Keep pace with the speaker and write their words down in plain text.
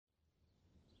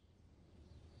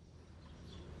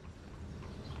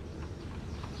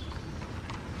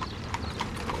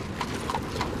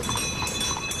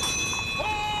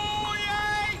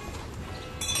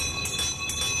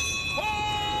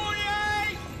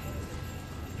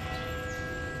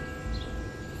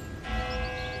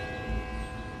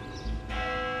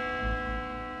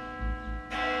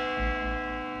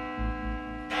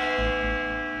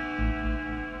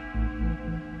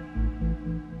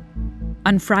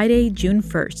On Friday, June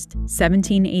 1st,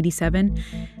 1787,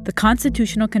 the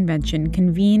Constitutional Convention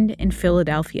convened in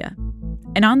Philadelphia.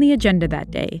 And on the agenda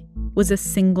that day was a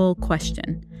single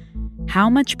question: how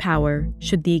much power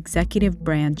should the executive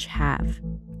branch have?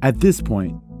 At this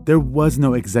point, there was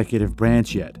no executive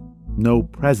branch yet, no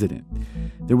president.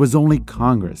 There was only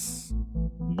Congress.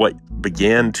 What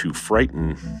began to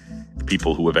frighten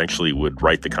people who eventually would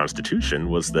write the Constitution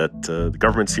was that the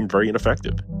government seemed very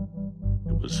ineffective.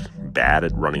 It was bad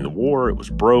at running the war. It was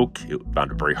broke. It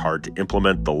found it very hard to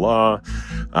implement the law.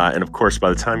 And of course, by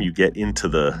the time you get into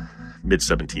the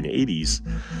mid-1780s,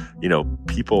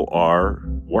 people are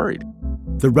worried.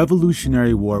 The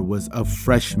Revolutionary War was a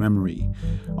fresh memory.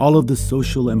 All of the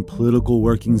social and political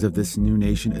workings of this new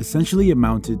nation essentially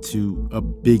amounted to a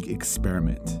big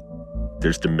experiment.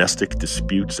 There's domestic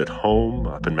disputes at home.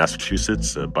 Up in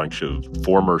Massachusetts, a bunch of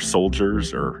former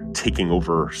soldiers are taking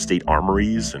over state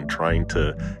armories and trying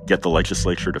to get the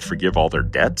legislature to forgive all their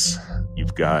debts.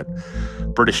 You've got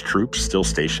British troops still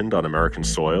stationed on American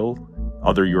soil,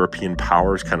 other European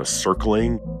powers kind of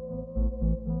circling.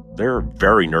 They're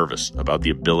very nervous about the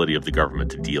ability of the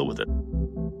government to deal with it.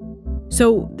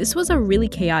 So this was a really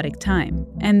chaotic time,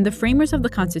 and the framers of the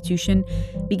Constitution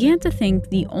began to think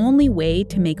the only way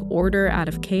to make order out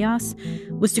of chaos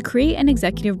was to create an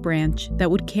executive branch that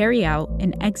would carry out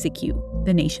and execute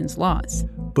the nation's laws.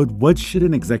 But what should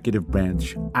an executive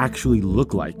branch actually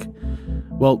look like?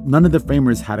 Well, none of the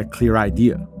framers had a clear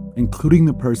idea, including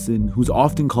the person who's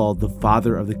often called the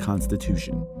father of the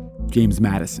Constitution, James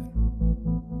Madison.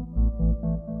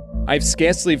 I've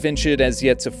scarcely ventured as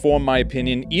yet to form my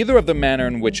opinion either of the manner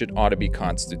in which it ought to be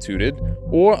constituted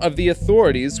or of the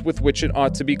authorities with which it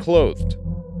ought to be clothed.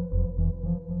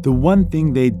 The one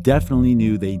thing they definitely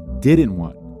knew they didn't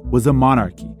want was a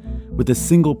monarchy with a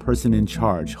single person in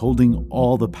charge holding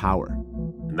all the power.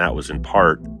 And that was in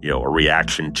part, a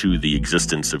reaction to the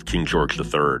existence of King George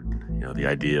III. The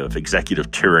idea of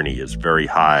executive tyranny is very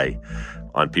high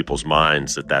on people's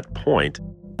minds at that point.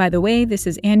 By the way, this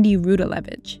is Andy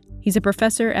Rudalevich. He's a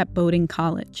professor at Bowdoin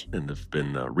College. And have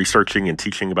been researching and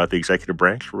teaching about the executive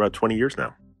branch for about 20 years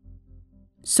now.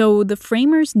 So the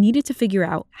framers needed to figure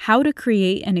out how to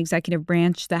create an executive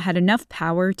branch that had enough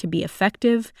power to be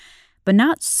effective, but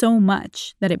not so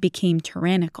much that it became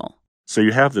tyrannical. So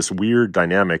you have this weird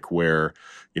dynamic where,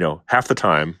 half the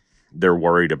time they're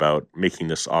worried about making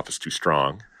this office too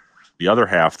strong. The other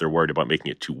half, they're worried about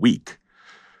making it too weak.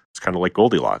 It's kind of like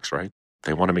Goldilocks, right?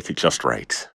 They want to make it just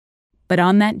right. But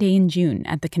on that day in June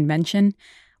at the convention,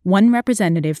 one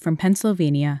representative from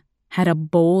Pennsylvania had a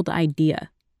bold idea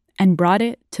and brought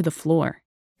it to the floor.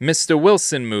 Mr.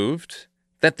 Wilson moved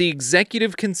that the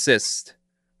executive consist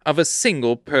of a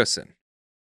single person.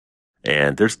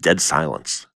 And there's dead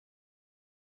silence.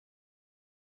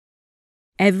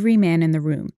 Every man in the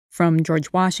room, from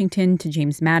George Washington to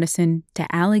James Madison to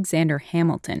Alexander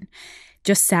Hamilton,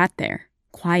 just sat there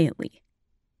quietly.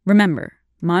 Remember,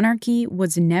 monarchy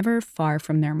was never far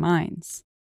from their minds.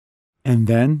 And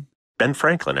then? Ben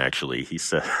Franklin, he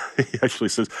actually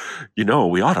says,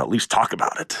 we ought to at least talk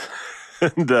about it.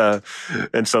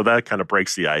 And so that kind of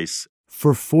breaks the ice.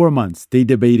 For 4 months, they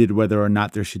debated whether or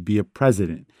not there should be a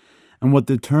president and what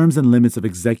the terms and limits of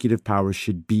executive power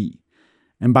should be.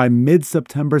 And by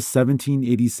mid-September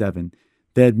 1787,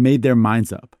 they had made their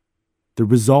minds up. The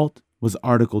result was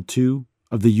Article 2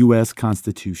 of the U.S.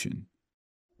 Constitution.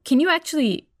 Can you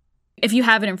actually, if you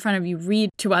have it in front of you,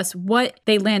 read to us what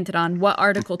they landed on, what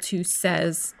Article 2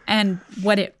 says, and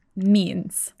what it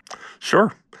means?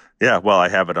 Sure. Yeah, well, I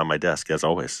have it on my desk, as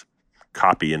always.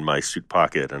 Copy in my suit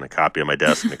pocket and a copy on my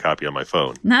desk and a copy on my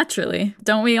phone. Naturally.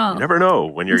 Don't we all? You never know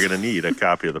when you're going to need a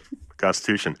copy of the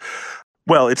Constitution.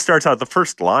 Well, it starts out, the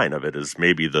first line of it is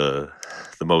maybe the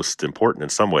most important in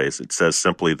some ways. It says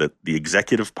simply that the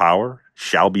executive power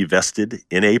shall be vested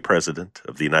in a president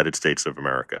of the United States of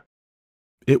America.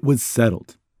 It was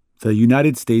settled. The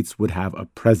United States would have a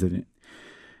president.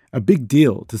 A big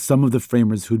deal to some of the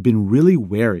framers who'd been really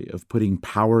wary of putting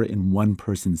power in one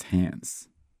person's hands.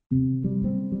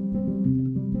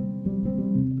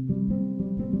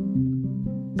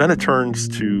 Then it turns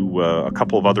to a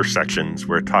couple of other sections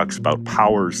where it talks about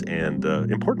powers and,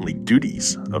 importantly,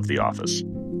 duties of the office.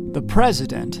 The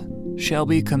President shall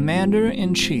be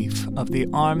Commander-in-Chief of the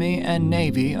Army and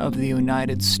Navy of the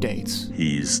United States.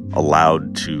 He's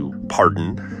allowed to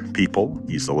pardon people.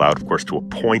 He's allowed, of course, to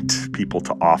appoint people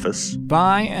to office.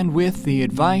 By and with the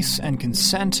advice and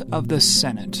consent of the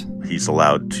Senate. He's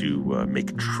allowed to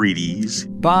make treaties.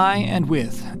 By and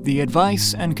with the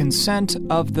advice and consent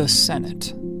of the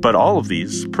Senate. But all of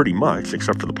these, pretty much,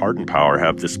 except for the pardon power,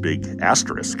 have this big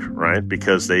asterisk, right?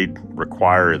 Because they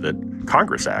require that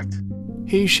Congress Act.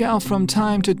 He shall from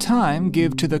time to time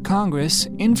give to the Congress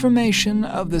information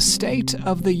of the state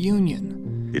of the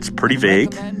Union. It's pretty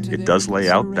vague. It does lay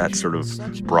out that sort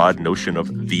of broad notion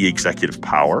of the executive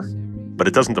power, but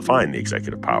it doesn't define the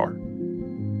executive power.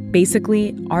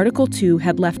 Basically, Article 2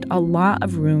 had left a lot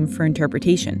of room for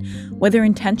interpretation, whether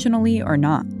intentionally or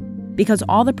not, because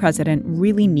all the president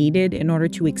really needed in order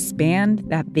to expand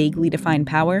that vaguely defined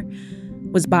power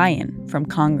was buy-in from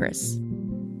Congress.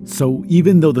 So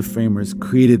even though the framers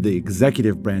created the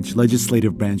executive branch,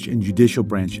 legislative branch, and judicial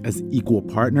branch as equal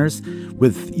partners,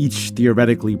 with each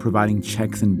theoretically providing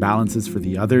checks and balances for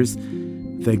the others,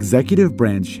 the executive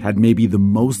branch had maybe the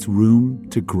most room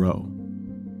to grow.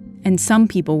 And some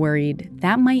people worried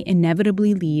that might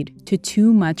inevitably lead to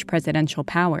too much presidential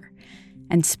power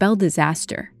and spell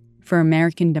disaster for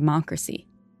American democracy.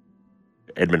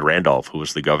 Edmund Randolph, who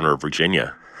was the governor of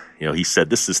Virginia, he said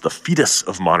this is the fetus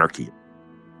of monarchy.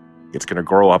 It's going to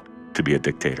grow up to be a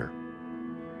dictator.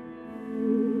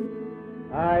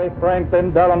 I,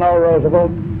 Franklin Delano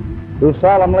Roosevelt, do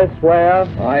solemnly swear.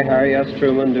 I, Harry S.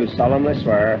 Truman, do solemnly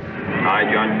swear.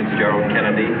 I, John Fitzgerald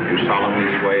Kennedy, do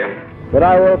solemnly swear. That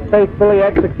I will faithfully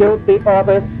execute the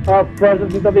office of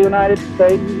President of the United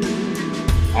States.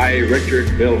 I, Richard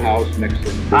Milhouse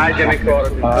Nixon. I, Jimmy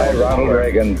Carter. I, Ronald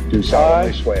Reagan, do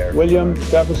solemnly swear. William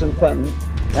Jefferson Clinton.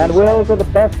 And will, to the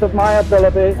best of my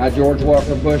ability. I, George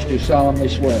Walker Bush, do solemnly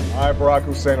swear. I, Barack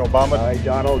Hussein Obama. I,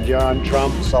 Donald John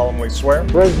Trump, solemnly swear.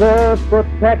 Preserve,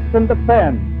 protect, and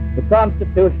defend the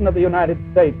Constitution of the United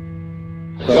States.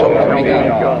 So help me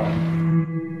God.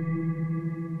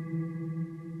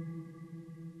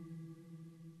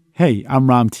 Hey, I'm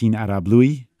Ramteen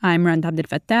Arablouei. I'm Rand Abdel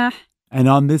Fattah. And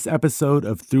on this episode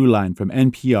of Throughline from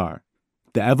NPR,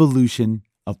 the evolution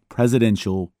of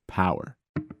presidential power.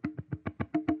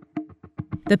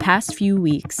 The past few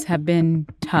weeks have been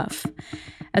tough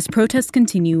as protests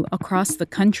continue across the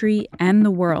country and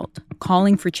the world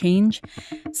calling for change.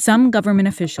 Some government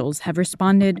officials have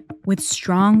responded with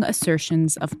strong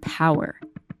assertions of power.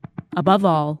 Above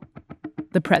all,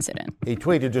 the president. He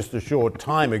tweeted just a short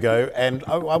time ago, and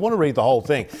I want to read the whole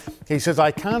thing. He says,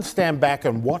 "I can't stand back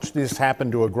and watch this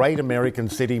happen to a great American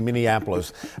city,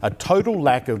 Minneapolis, a total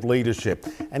lack of leadership."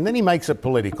 And then he makes it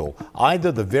political. Either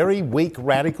the very weak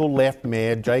radical left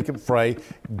mayor, Jacob Frey,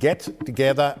 gets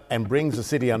together and brings the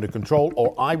city under control,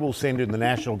 or I will send in the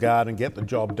National Guard and get the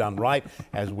job done right,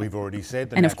 as we've already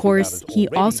said. And of course, he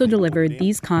also delivered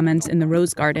these comments in the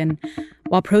Rose Garden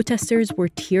while protesters were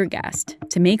tear-gassed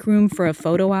to make room for a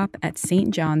photo op at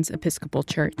St. John's Episcopal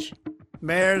Church.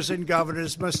 Mayors and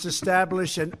governors must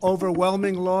establish an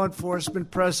overwhelming law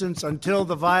enforcement presence until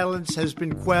the violence has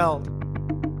been quelled.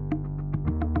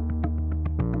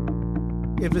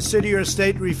 If a city or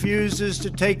state refuses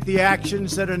to take the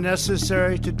actions that are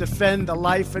necessary to defend the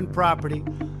life and property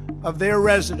of their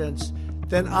residents,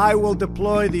 then I will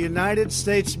deploy the United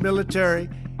States military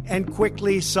and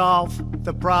quickly solve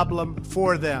the problem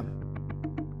for them.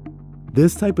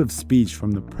 This type of speech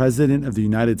from the President of the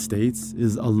United States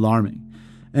is alarming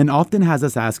and often has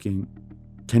us asking,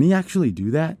 can he actually do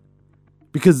that?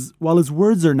 Because while his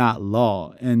words are not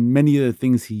law and many of the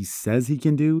things he says he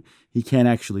can do, he can't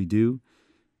actually do,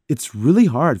 it's really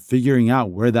hard figuring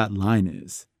out where that line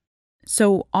is.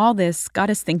 So all this got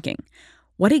us thinking,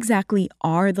 what exactly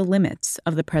are the limits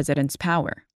of the president's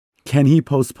power? Can he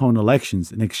postpone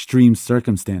elections in extreme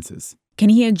circumstances? Can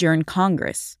he adjourn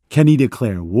Congress? Can he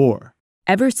declare war?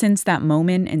 Ever since that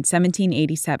moment in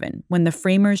 1787, when the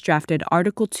framers drafted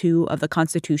Article 2 of the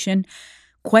Constitution,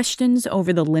 questions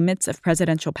over the limits of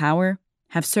presidential power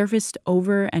have surfaced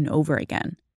over and over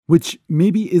again. Which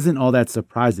maybe isn't all that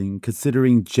surprising,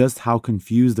 considering just how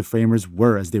confused the framers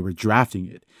were as they were drafting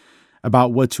it,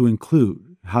 about what to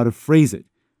include, how to phrase it,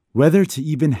 whether to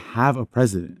even have a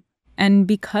president. And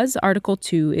because Article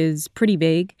 2 is pretty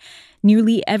vague,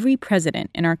 nearly every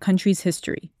president in our country's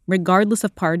history, regardless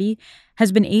of party,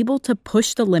 has been able to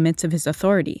push the limits of his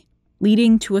authority,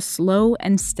 leading to a slow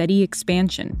and steady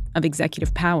expansion of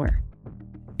executive power.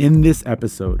 In this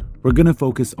episode, we're going to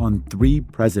focus on 3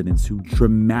 presidents who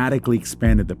dramatically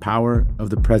expanded the power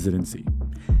of the presidency.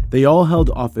 They all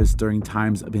held office during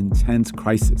times of intense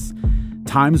crisis,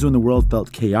 times when the world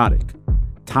felt chaotic,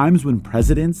 times when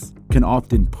presidents can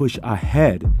often push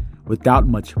ahead without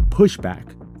much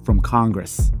pushback from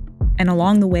Congress. And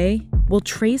along the way, we'll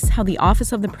trace how the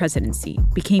office of the presidency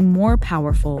became more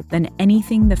powerful than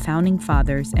anything the founding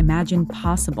fathers imagined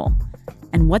possible,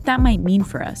 and what that might mean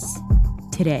for us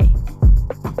today.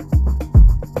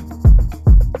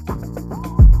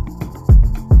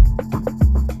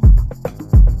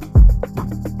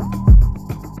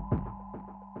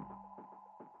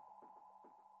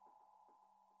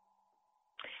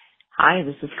 Hi,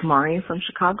 this is Kamari from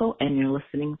Chicago, and you're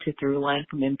listening to Throughline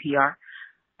from NPR.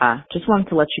 Just wanted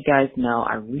to let you guys know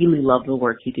I really love the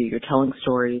work you do. You're telling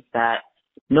stories that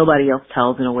nobody else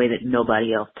tells in a way that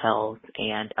nobody else tells.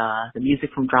 And the music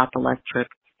from Drop Electric,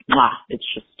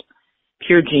 it's just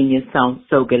pure genius. Sounds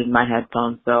so good in my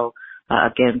headphones. So,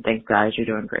 again, thanks, guys. You're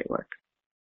doing great work.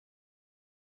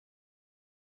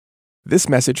 This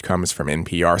message comes from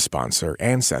NPR sponsor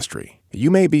Ancestry. You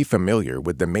may be familiar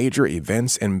with the major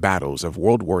events and battles of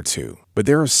World War II, but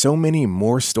there are so many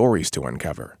more stories to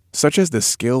uncover, such as the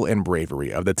skill and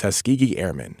bravery of the Tuskegee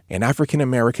Airmen, an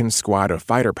African-American squad of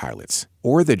fighter pilots,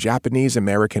 or the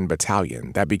Japanese-American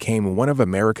battalion that became one of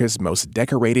America's most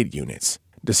decorated units.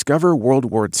 Discover World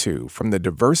War II from the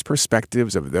diverse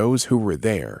perspectives of those who were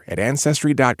there at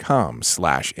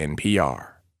Ancestry.com/NPR.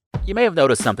 You may have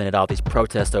noticed something at all these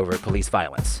protests over police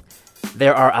violence.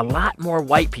 There are a lot more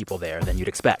white people there than you'd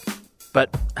expect. But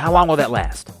how long will that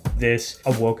last? This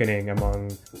awakening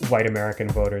among white American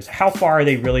voters, how far are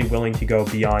they really willing to go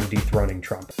beyond dethroning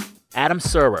Trump? Adam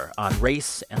Serwer on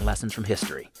race and lessons from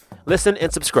history. Listen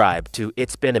and subscribe to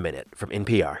It's Been a Minute from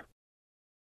NPR.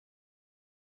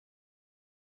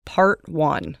 Part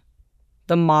 1.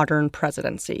 The Modern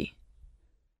Presidency.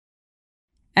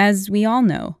 As we all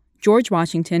know, George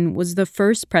Washington was the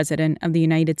first president of the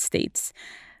United States.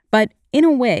 But in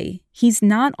a way, he's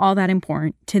not all that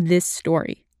important to this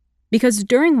story. Because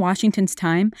during Washington's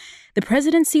time, the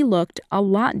presidency looked a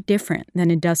lot different than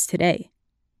it does today.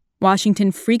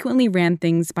 Washington frequently ran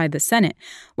things by the Senate,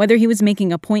 whether he was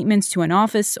making appointments to an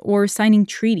office or signing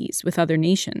treaties with other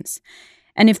nations.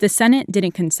 And if the Senate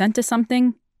didn't consent to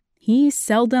something, he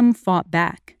seldom fought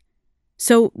back.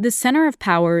 So the center of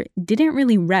power didn't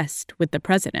really rest with the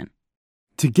president.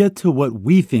 To get to what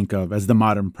we think of as the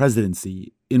modern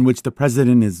presidency, in which the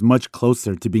president is much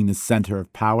closer to being the center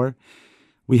of power,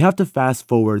 we have to fast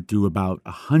forward through about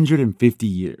 150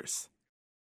 years.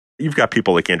 You've got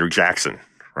people like Andrew Jackson,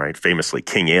 right? Famously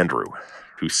King Andrew,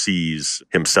 who sees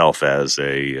himself as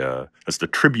the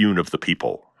tribune of the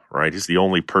people, right? He's the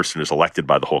only person who's elected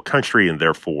by the whole country, and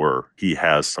therefore he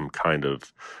has some kind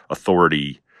of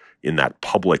authority in that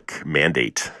public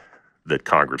mandate that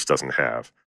Congress doesn't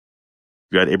have.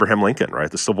 You got Abraham Lincoln,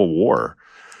 right? The Civil War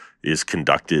is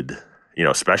conducted,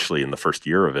 especially in the first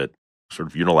year of it, sort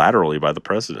of unilaterally by the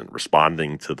president,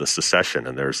 responding to the secession.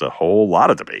 And there's a whole lot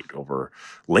of debate over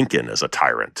Lincoln as a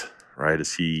tyrant, right?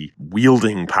 Is he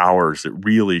wielding powers that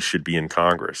really should be in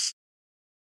Congress?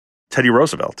 Teddy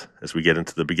Roosevelt, as we get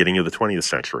into the beginning of the 20th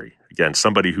century. Again,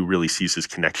 somebody who really sees his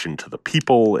connection to the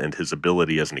people and his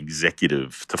ability as an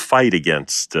executive to fight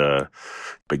against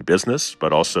big business,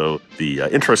 but also the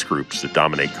interest groups that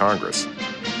dominate Congress.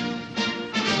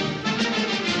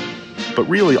 But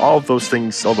really, all of those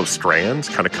things, all those strands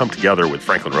kind of come together with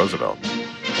Franklin Roosevelt.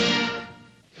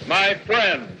 My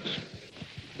friends,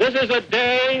 this is a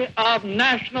day of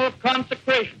national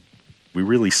consecration. We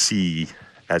really see,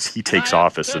 as he takes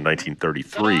office in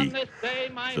 1933,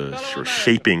 the sort of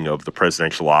shaping of the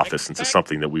presidential office into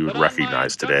something that we would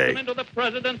recognize today. Into the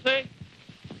presidency,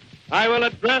 I will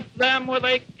address them with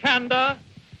a candor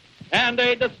and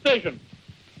a decision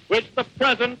which the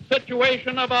present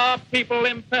situation of our people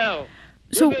impels.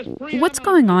 So what's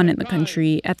going on in the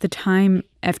country at the time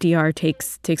FDR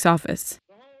takes office?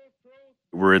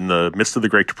 We're in the midst of the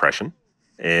Great Depression,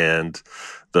 and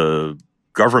the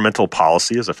governmental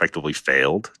policy has effectively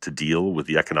failed to deal with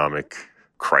the economic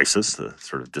crisis, the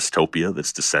sort of dystopia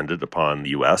that's descended upon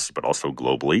the U.S., but also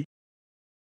globally.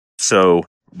 So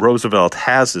Roosevelt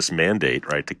has this mandate,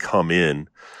 right, to come in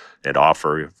and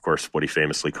offer, of course, what he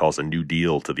famously calls a New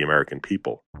Deal to the American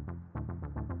people.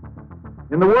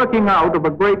 In the working out of a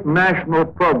great national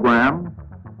program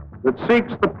that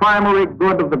seeks the primary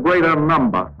good of the greater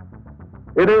number,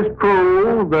 it is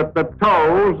true that the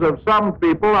toes of some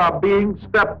people are being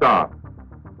stepped on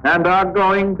and are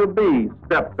going to be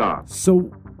stepped on. So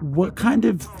what kind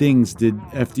of things did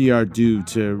FDR do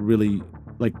to really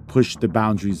push the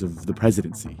boundaries of the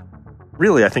presidency?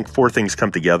 Really, I think four things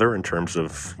come together in terms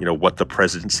of, what the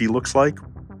presidency looks like.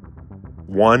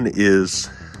 One is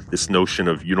this notion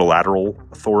of unilateral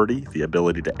authority, the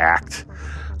ability to act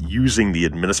using the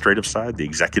administrative side, the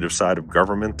executive side of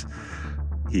government.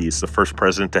 He's the first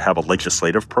president to have a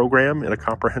legislative program in a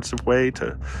comprehensive way,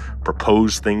 to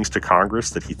propose things to Congress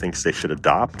that he thinks they should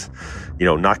adopt,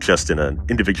 not just in an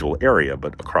individual area,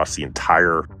 but across the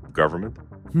entire government.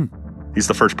 He's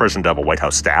the first president to have a White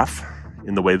House staff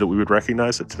in the way that we would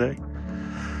recognize it today.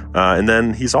 And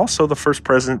then he's also the first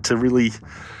president to really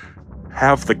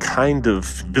have the kind of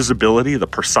visibility, the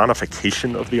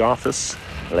personification of the office.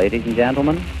 Ladies and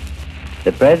gentlemen,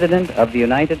 the President of the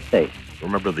United States.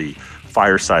 Remember the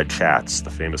fireside chats, the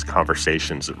famous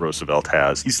conversations that Roosevelt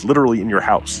has. He's literally in your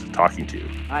house talking to you.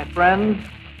 My friends,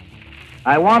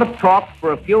 I want to talk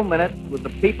for a few minutes with the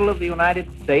people of the United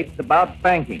States about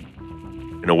banking.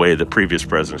 In a way that previous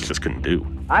presidents just couldn't do.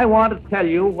 I want to tell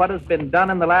you what has been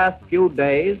done in the last few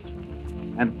days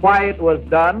and why it was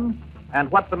done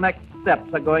and what the next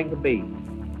steps are going to be.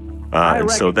 And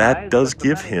so that does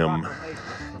give him,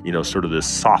 sort of this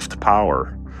soft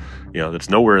power, that's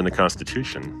nowhere in the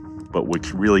Constitution, but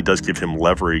which really does give him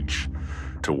leverage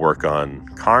to work on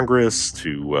Congress,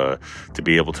 to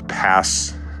be able to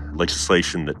pass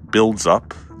legislation that builds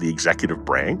up the executive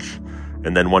branch.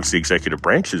 And then once the executive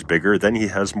branch is bigger, then he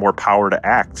has more power to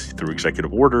act through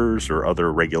executive orders or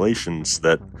other regulations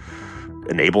that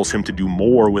enables him to do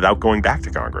more without going back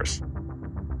to Congress.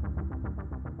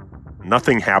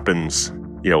 Nothing happens,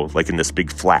 like in this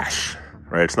big flash,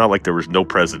 right? It's not like there was no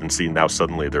presidency and now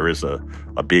suddenly there is a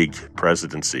big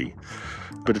presidency.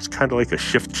 But it's kind of like a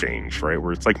shift change, right?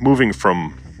 Where it's like moving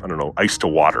from, ice to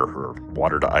water or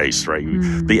water to ice, right?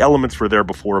 The elements were there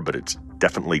before, but it's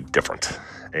definitely different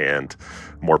and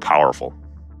more powerful.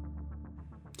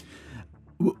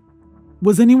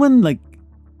 Was anyone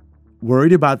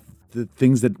worried about the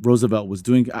things that Roosevelt was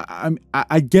doing?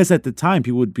 I guess at the time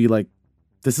people would be like,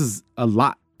 this is a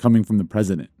lot coming from the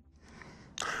president.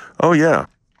 Oh, yeah.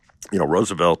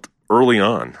 Roosevelt early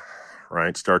on,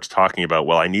 right, starts talking about,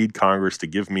 well, I need Congress to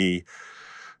give me,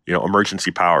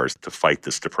 emergency powers to fight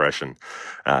this depression.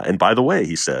 And by the way,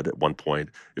 he said at one point,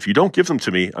 if you don't give them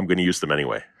to me, I'm going to use them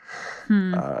anyway.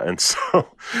 And so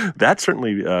that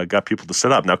certainly got people to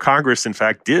sit up. Now, Congress, in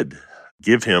fact, did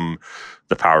give him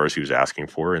the powers he was asking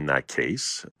for in that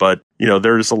case. But,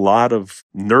 there's a lot of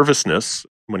nervousness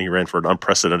when he ran for an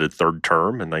unprecedented third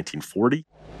term in 1940.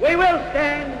 We will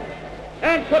stand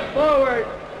and put forward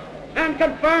and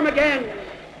confirm again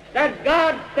that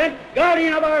God sent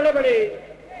guardian of our liberty,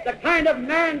 the kind of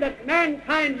man that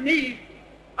mankind needs,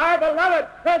 our beloved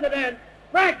President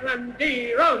Franklin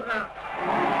D. Roosevelt.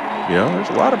 There's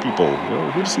a lot of people.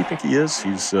 Who does he think he is?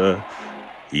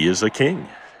 He is a king.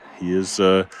 He is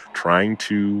trying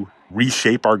to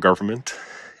reshape our government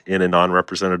in a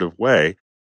non-representative way.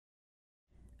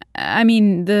 I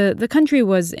mean, the country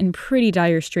was in pretty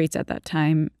dire straits at that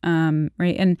time,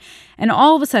 right? And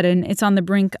all of a sudden, it's on the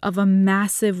brink of a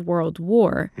massive world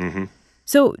war. Mm-hmm.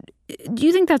 So do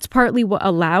you think that's partly what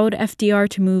allowed FDR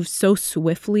to move so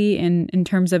swiftly in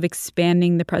terms of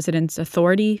expanding the president's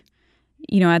authority,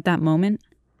 at that moment?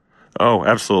 Oh,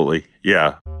 absolutely.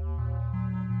 Yeah.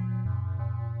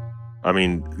 I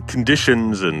mean,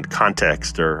 conditions and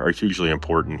context are hugely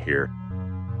important here.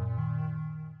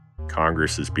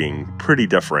 Congress is being pretty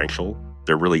deferential.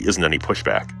 There really isn't any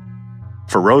pushback.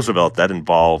 For Roosevelt, that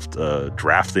involved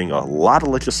drafting a lot of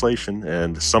legislation,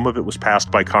 and some of it was passed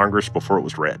by Congress before it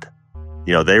was read.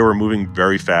 They were moving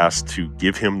very fast to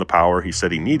give him the power he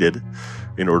said he needed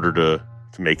in order to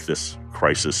make this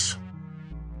crisis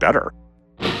better.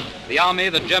 The army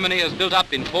that Germany has built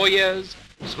up in 4 years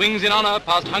swings in honor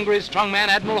past Hungary's strongman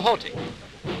Admiral Horthy.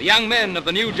 The young men of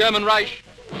the new German Reich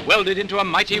welded into a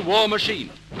mighty war machine.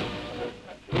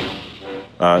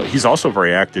 He's also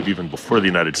very active even before the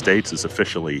United States is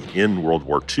officially in World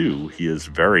War II. He is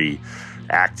very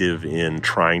active in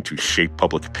trying to shape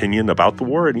public opinion about the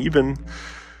war and even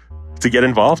to get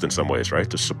involved in some ways, right?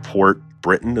 To support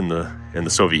Britain and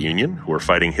the Soviet Union, who were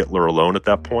fighting Hitler alone at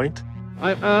that point.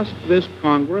 I ask this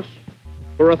Congress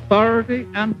for authority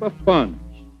and for funds.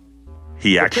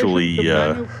 He actually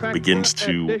begins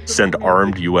to send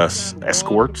armed U.S.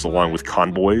 escorts along with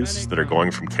convoys that are going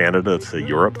from Canada to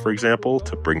Europe, for example,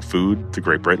 to bring food to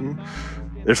Great Britain.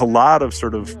 There's a lot of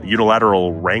sort of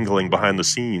unilateral wrangling behind the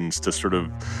scenes to sort of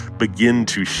begin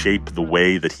to shape the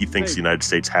way that he thinks the United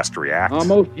States has to react. Our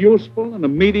most useful and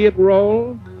immediate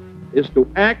role is to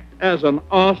act as an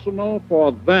arsenal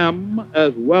for them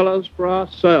as well as for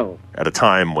ourselves. At a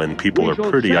time when people are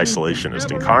pretty isolationist,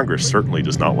 and Congress certainly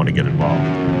does not want to get involved.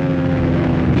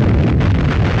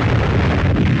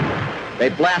 They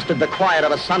blasted the quiet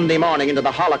of a Sunday morning into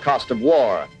the Holocaust of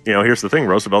war. Here's the thing.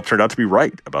 Roosevelt turned out to be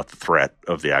right about the threat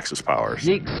of the Axis powers.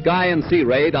 Sneak sky and sea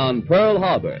raid on Pearl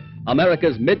Harbor,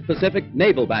 America's mid-Pacific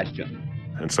naval bastion.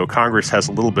 And so Congress has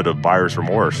a little bit of buyer's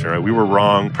remorse. Right? We were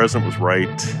wrong. President was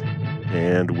right.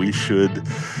 And we should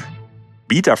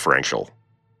be deferential.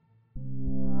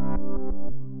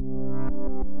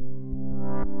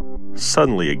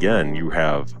 Suddenly, again, you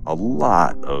have a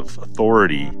lot of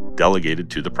authority delegated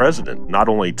to the president, not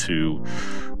only to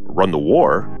run the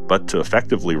war, but to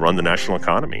effectively run the national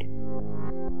economy.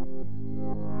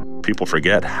 People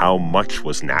forget how much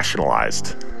was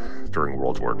nationalized during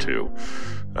World War II.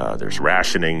 There's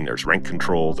rationing, there's rent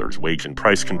control, there's wage and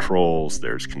price controls,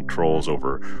 there's controls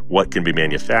over what can be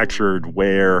manufactured,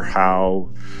 where, how,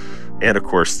 and of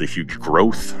course the huge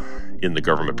growth in the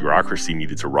government bureaucracy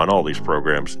needed to run all these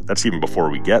programs. That's even before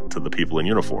we get to the people in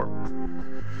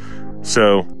uniform.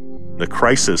 So the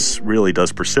crisis really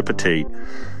does precipitate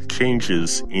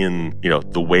changes in,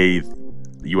 the way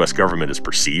the U.S. government is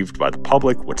perceived by the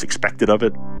public, what's expected of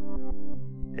it.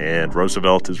 And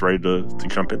Roosevelt is ready to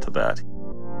jump into that.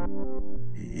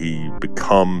 He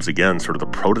becomes, again, sort of the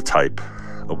prototype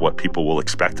of what people will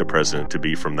expect a president to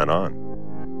be from then on.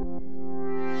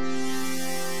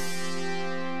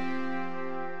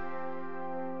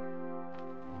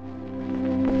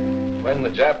 When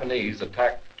the Japanese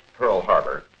attacked Pearl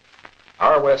Harbor,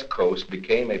 our West Coast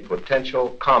became a potential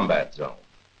combat zone.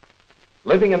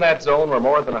 Living in that zone were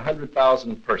more than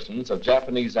 100,000 persons of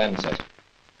Japanese ancestry,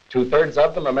 2/3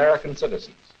 of them American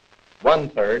citizens,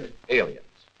 1/3 aliens.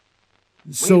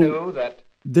 So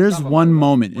there's one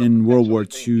moment in World War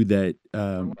II that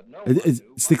it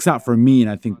sticks out for me, and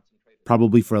I think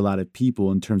probably for a lot of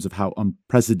people, in terms of how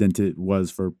unprecedented it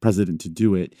was for a president to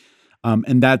do it.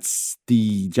 And that's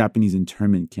the Japanese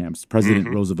internment camps. President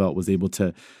Roosevelt was able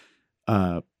to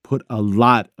put a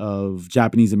lot of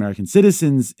Japanese American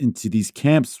citizens into these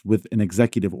camps with an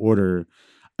executive order.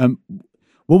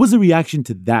 What was the reaction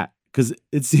to that? Because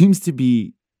it seems to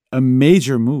be a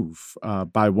major move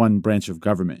by one branch of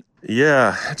government.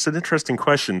 Yeah, it's an interesting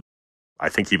question. I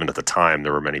think even at the time,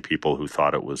 there were many people who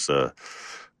thought it was,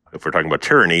 if we're talking about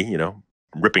tyranny,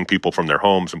 ripping people from their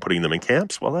homes and putting them in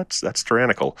camps, well, that's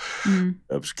tyrannical.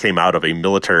 It came out of a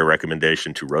military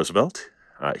recommendation to Roosevelt.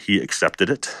 He accepted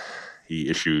it. He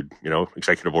issued,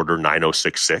 Executive Order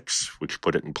 9066, which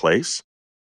put it in place.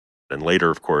 And later,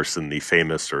 of course, in the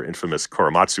famous or infamous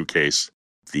Korematsu case,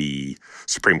 the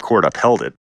Supreme Court upheld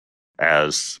it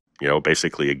as,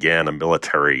 basically, again, a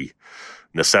military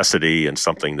necessity and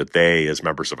something that they, as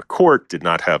members of a court, did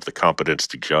not have the competence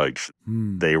to judge.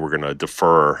 They were going to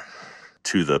defer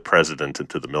to the president and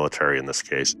to the military in this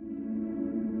case.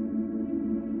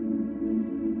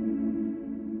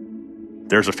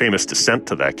 There's a famous dissent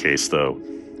to that case, though,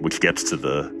 which gets to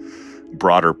the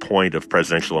broader point of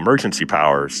presidential emergency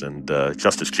powers. And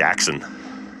Justice Jackson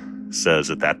says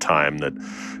at that time that,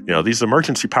 these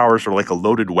emergency powers are like a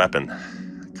loaded weapon.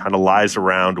 Kind of lies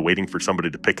around waiting for somebody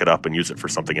to pick it up and use it for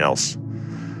something else.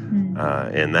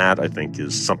 And that, I think,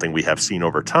 is something we have seen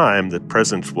over time, that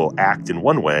presidents will act in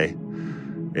one way,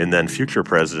 and then future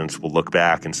presidents will look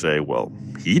back and say, well,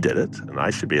 he did it, and I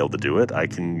should be able to do it. I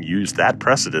can use that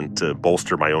precedent to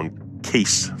bolster my own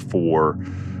case for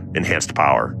enhanced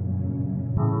power.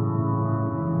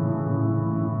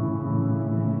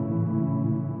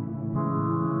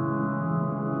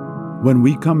 When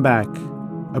we come back,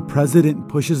 a president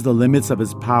pushes the limits of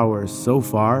his power so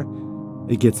far,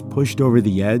 it gets pushed over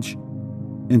the edge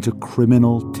into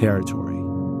criminal territory.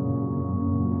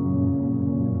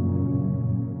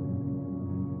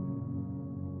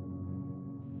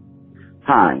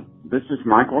 Hi, this is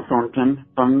Michael Thornton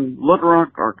from Little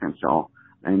Rock, Arkansas,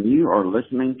 and you are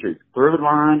listening to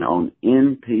Throughline on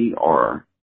NPR.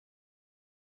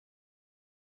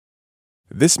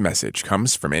 This message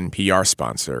comes from NPR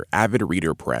sponsor Avid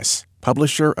Reader Press,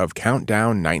 publisher of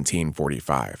Countdown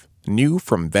 1945. New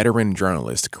from veteran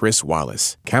journalist Chris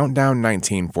Wallace, Countdown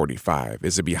 1945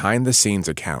 is a behind-the-scenes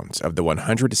account of the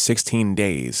 116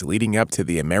 days leading up to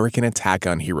the American attack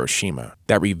on Hiroshima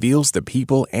that reveals the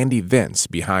people and events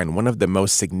behind one of the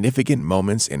most significant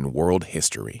moments in world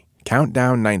history.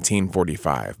 Countdown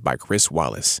 1945 by Chris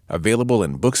Wallace, available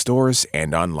in bookstores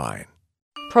and online.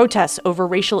 Protests over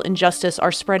racial injustice are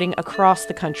spreading across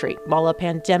the country while a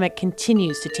pandemic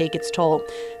continues to take its toll.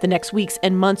 The next weeks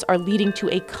and months are leading to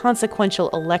a consequential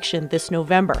election this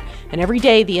November. And every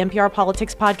day, the NPR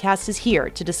Politics Podcast is here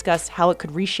to discuss how it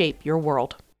could reshape your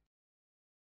world.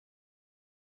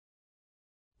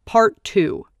 Part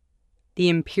 2. The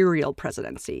Imperial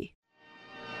Presidency.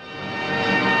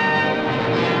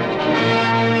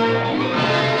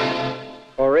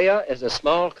 Korea is a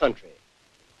small country,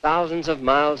 thousands of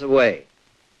miles away.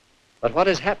 But what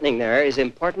is happening there is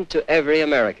important to every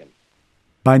American.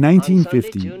 By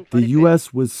 1950, the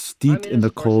U.S. was steeped in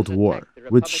the Cold War,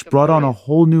 which brought on a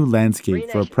whole new landscape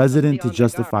for a president to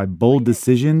justify bold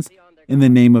decisions in the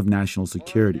name of national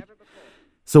security.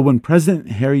 So when President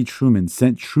Harry Truman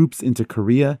sent troops into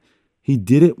Korea, he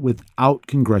did it without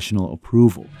congressional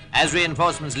approval. As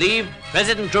reinforcements leave,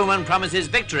 President Truman promises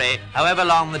victory, however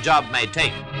long the job may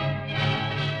take.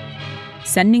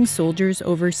 Sending soldiers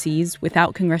overseas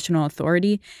without congressional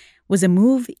authority was a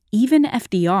move even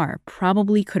FDR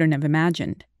probably couldn't have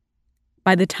imagined.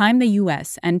 By the time the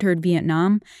U.S. entered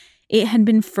Vietnam, it had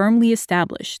been firmly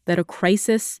established that a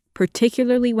crisis,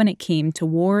 particularly when it came to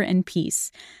war and peace,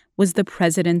 was the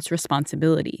president's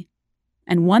responsibility,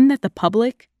 and one that the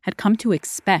public had come to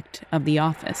expect of the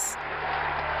office.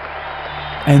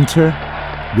 Enter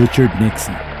Richard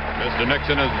Nixon. Mr.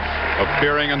 Nixon is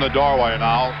appearing in the doorway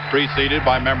now, preceded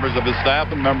by members of his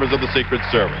staff and members of the Secret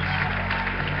Service.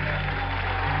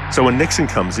 So when Nixon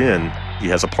comes in, he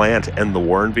has a plan to end the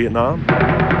war in Vietnam.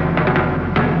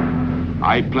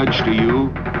 I pledge to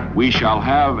you, we shall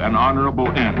have an honorable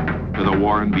end to the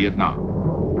war in Vietnam.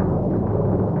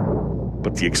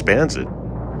 But he expands it.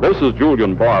 This is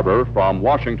Julian Barber from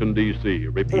Washington, D.C.,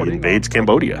 reporting. He invades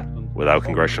Cambodia without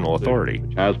congressional authority.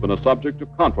 Which has been a subject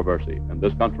of controversy in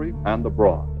this country and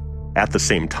abroad. At the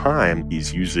same time,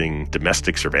 he's using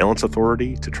domestic surveillance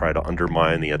authority to try to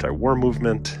undermine the anti-war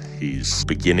movement. He's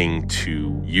beginning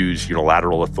to use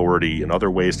unilateral authority in other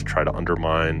ways to try to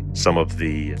undermine some of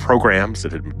the programs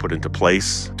that had been put into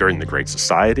place during the Great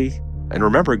Society. And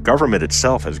remember, government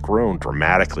itself has grown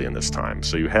dramatically in this time.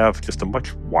 So you have just a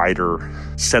much wider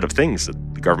set of things that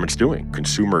the government's doing.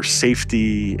 Consumer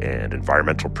safety and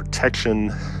environmental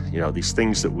protection, these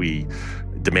things that we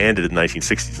demanded in the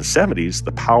 1960s and 70s,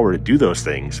 the power to do those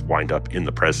things wind up in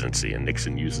the presidency, and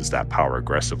Nixon uses that power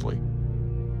aggressively.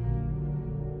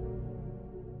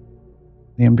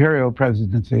 The imperial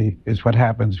presidency is what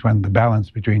happens when the balance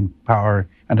between power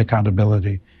and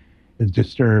accountability is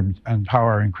disturbed and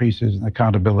power increases and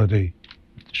accountability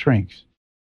shrinks.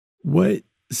 What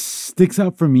sticks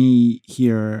out for me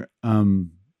here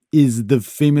is the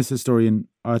famous historian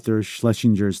Arthur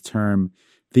Schlesinger's term,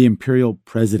 the imperial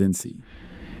presidency.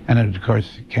 And it, of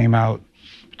course, came out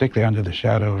particularly under the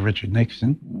shadow of Richard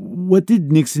Nixon. What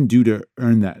did Nixon do to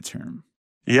earn that term?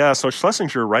 Yeah, so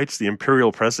Schlesinger writes the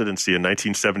imperial presidency in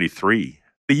 1973.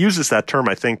 He uses that term,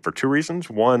 I think, for two reasons.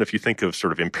 One, if you think of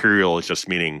sort of imperial as just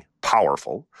meaning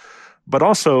powerful, but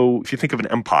also if you think of an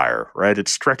empire, right, it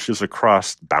stretches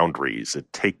across boundaries.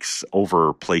 It takes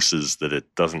over places that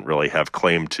it doesn't really have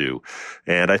claim to.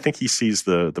 And I think he sees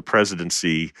the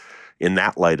presidency in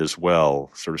that light as well,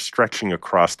 sort of stretching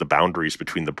across the boundaries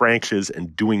between the branches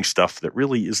and doing stuff that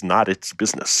really is not its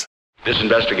business. This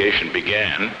investigation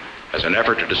began as an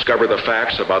effort to discover the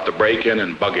facts about the break-in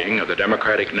and bugging of the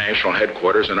Democratic National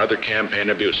Headquarters and other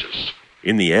campaign abuses.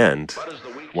 In the end,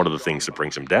 one of the things that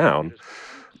brings him down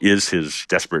is his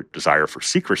desperate desire for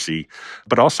secrecy,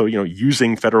 but also,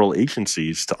 using federal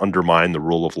agencies to undermine the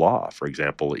rule of law. For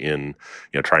example, in,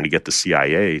 trying to get the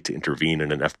CIA to intervene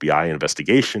in an FBI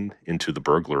investigation into the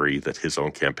burglary that his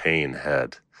own campaign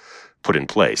had put in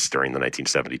place during the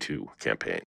 1972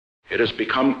 campaign. It has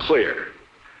become clear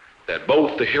that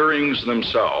both the hearings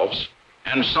themselves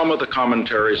and some of the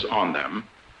commentaries on them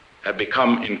have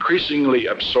become increasingly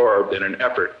absorbed in an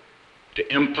effort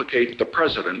to implicate the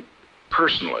president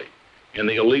personally in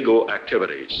the illegal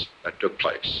activities that took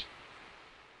place.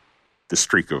 The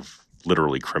streak of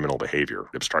literally criminal behavior,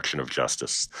 obstruction of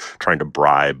justice, trying to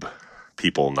bribe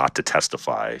people not to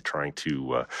testify, trying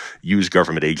to use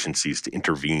government agencies to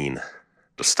intervene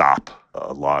to stop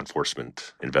a law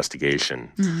enforcement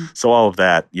investigation. Mm-hmm. So all of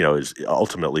that, is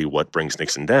ultimately what brings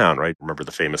Nixon down, right? Remember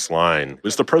the famous line,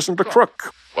 "Is the president a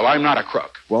crook?" Well, I'm not a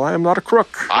crook. Well, I am not a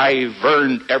crook. I've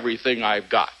earned everything I've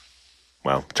got.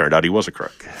 Well, it turned out he was a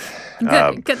crook.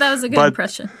 Good. That was a good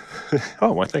impression.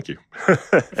 Oh, well, thank you.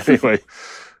 Anyway,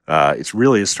 it's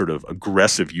really a sort of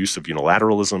aggressive use of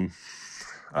unilateralism,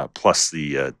 plus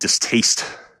the distaste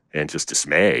and just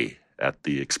dismay at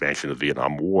the expansion of the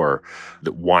Vietnam War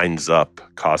that winds up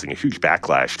causing a huge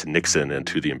backlash to Nixon and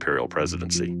to the imperial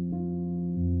presidency.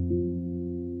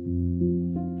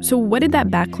 So what did that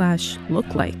backlash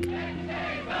look like?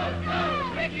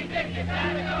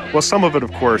 Well, some of it,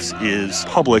 of course, is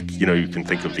public. You can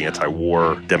think of the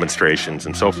anti-war demonstrations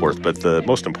and so forth, but the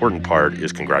most important part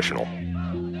is congressional.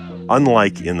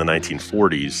 Unlike in the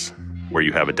 1940s, where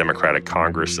you have a Democratic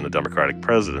Congress and a Democratic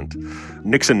president,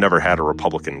 Nixon never had a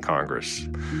Republican Congress.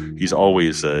 He's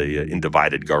always in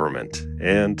divided government.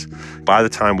 And by the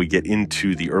time we get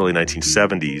into the early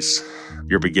 1970s,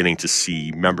 you're beginning to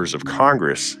see members of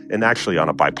Congress, and actually on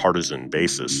a bipartisan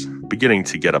basis, beginning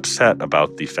to get upset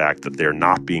about the fact that they're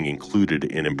not being included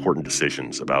in important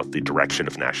decisions about the direction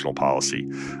of national policy.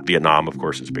 Vietnam, of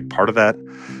course, is a big part of that.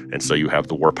 And so you have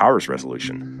the War Powers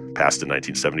Resolution passed in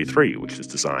 1973, which is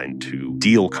designed to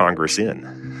deal Congress in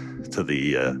to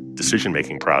the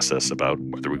decision-making process about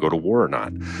whether we go to war or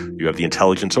not. You have the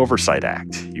Intelligence Oversight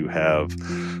Act. You have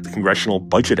the Congressional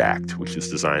Budget Act, which is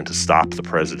designed to stop the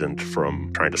president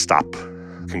from trying to stop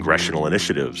congressional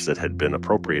initiatives that had been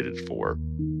appropriated for.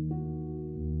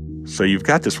 So you've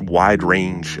got this wide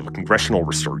range of congressional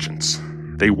resurgence.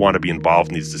 They want to be involved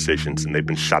in these decisions, and they've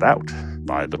been shut out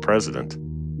by the president.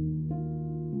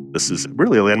 This is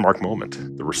really a landmark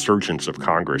moment, the resurgence of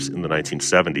Congress in the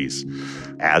 1970s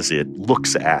as it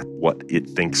looks at what it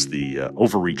thinks the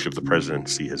overreach of the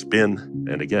presidency has been,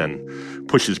 and again,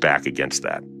 pushes back against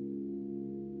that.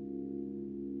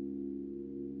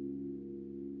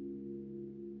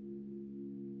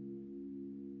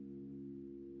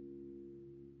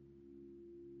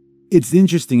 It's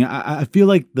interesting. I feel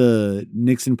like the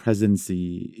Nixon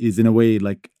presidency is in a way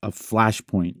like a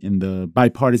flashpoint in the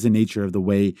bipartisan nature of the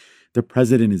way the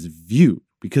president is viewed.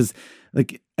 Because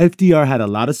like FDR had a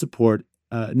lot of support,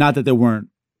 not that there weren't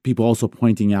people also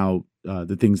pointing out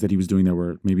the things that he was doing that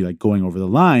were maybe like going over the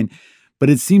line. But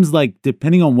it seems like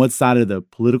depending on what side of the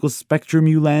political spectrum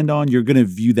you land on, you're going to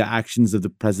view the actions of the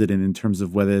president in terms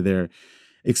of whether they're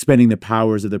expending the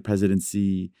powers of the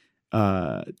presidency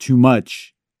too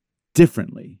much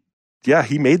differently. Yeah,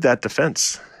 he made that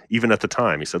defense even at the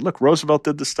time. He said, look, Roosevelt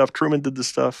did this stuff, Truman did this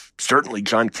stuff, certainly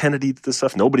John Kennedy did this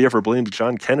stuff. Nobody ever blamed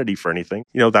John Kennedy for anything.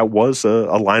 You know, that was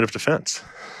a line of defense.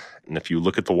 And if you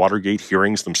look at the Watergate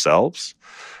hearings themselves,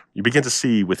 you begin to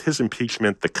see with his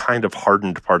impeachment the kind of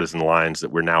hardened partisan lines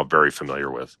that we're now very familiar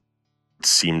with. It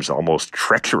seems almost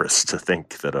treacherous to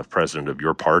think that a president of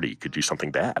your party could do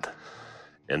something bad.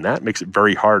 And that makes it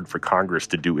very hard for Congress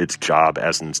to do its job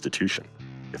as an institution,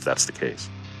 if that's the case.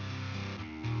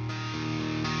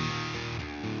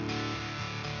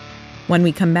 When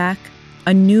we come back,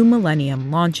 a new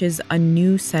millennium launches a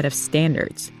new set of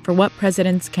standards for what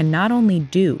presidents can not only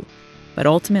do, but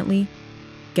ultimately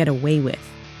get away with.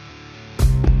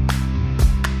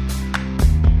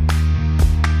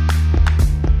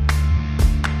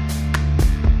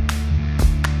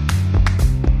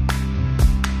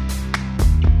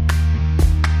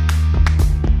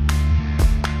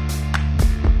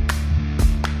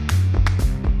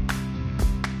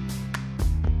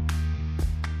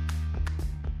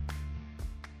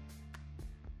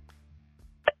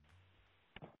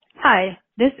 Hi,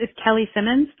 this is Kelly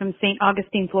Simmons from St.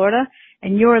 Augustine, Florida,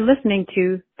 and you're listening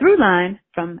to Throughline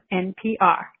from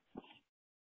NPR.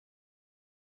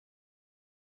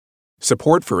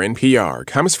 Support for NPR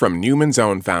comes from Newman's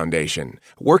Own Foundation,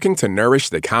 working to nourish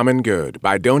the common good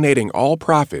by donating all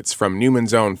profits from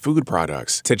Newman's Own food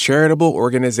products to charitable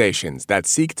organizations that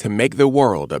seek to make the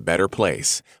world a better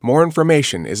place. More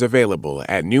information is available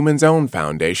at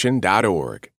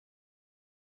newmansownfoundation.org.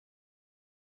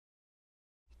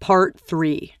 Part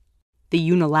 3. The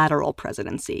Unilateral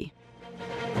Presidency.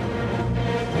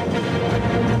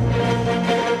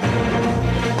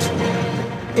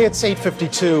 It's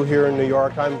 8:52 here in New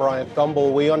York. I'm Bryant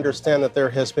Gumbel. We understand that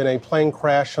there has been a plane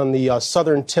crash on the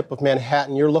southern tip of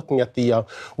Manhattan. You're looking at the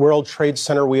World Trade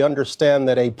Center. We understand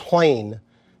that a plane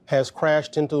has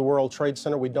crashed into the World Trade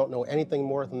Center. We don't know anything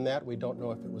more than that. We don't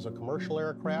know if it was a commercial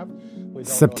aircraft.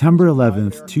 September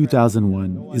 11th,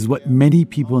 2001 is what many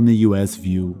people in the U.S.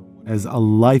 view as a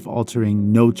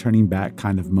life-altering, no-turning-back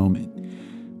kind of moment,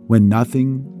 when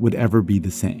nothing would ever be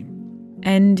the same.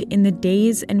 And in the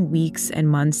days and weeks and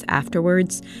months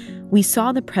afterwards, we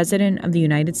saw the President of the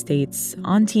United States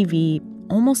on TV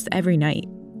almost every night,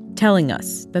 telling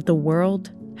us that the world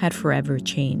had forever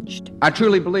changed. I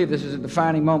truly believe this is a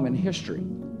defining moment in history.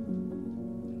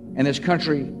 And this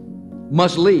country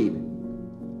must lead.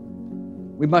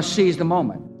 We must seize the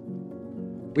moment.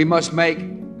 We must make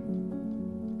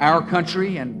our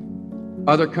country and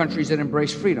other countries that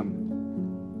embrace freedom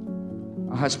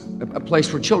a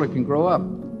place where children can grow up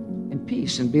in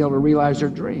peace and be able to realize their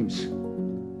dreams.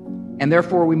 And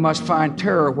therefore, we must find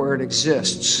terror where it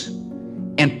exists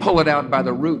and pull it out by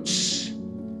the roots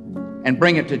and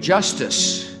bring it to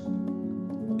justice.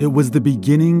 It was the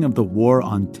beginning of the war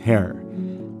on terror,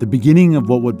 the beginning of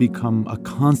what would become a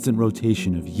constant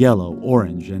rotation of yellow,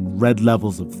 orange, and red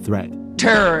levels of threat.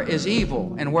 Terror is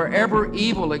evil, and wherever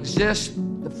evil exists,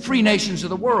 the free nations of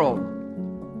the world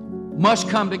must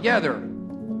come together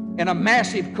in a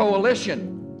massive coalition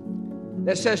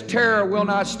that says terror will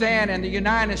not stand, and the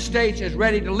United States is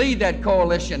ready to lead that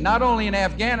coalition, not only in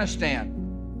Afghanistan,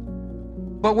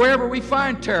 but wherever we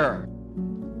find terror.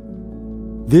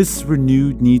 This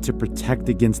renewed need to protect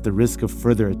against the risk of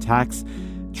further attacks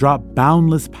dropped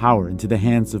boundless power into the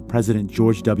hands of President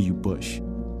George W. Bush.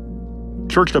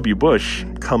 George W. Bush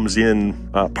comes in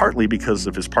partly because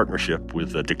of his partnership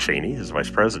with Dick Cheney, his vice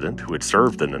president, who had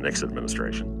served in the Nixon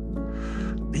administration.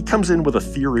 He comes in with a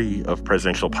theory of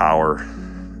presidential power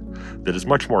that is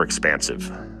much more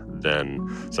expansive than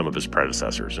some of his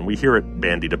predecessors. And we hear it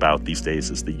bandied about these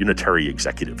days as the unitary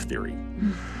executive theory.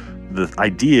 The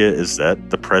idea is that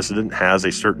the president has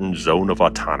a certain zone of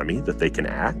autonomy that they can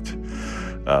act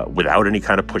without any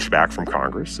kind of pushback from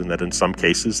Congress, and that in some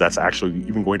cases that's actually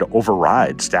even going to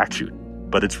override statute.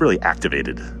 But it's really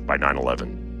activated by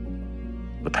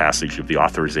 9/11. The passage of the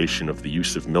authorization of the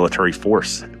use of military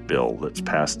force bill that's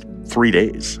passed 3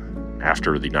 days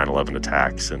after the 9/11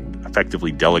 attacks and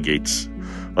effectively delegates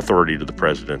authority to the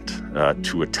president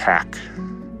to attack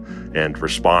and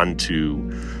respond to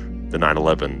the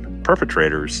 9/11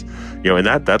 perpetrators, and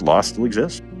that law still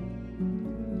exists.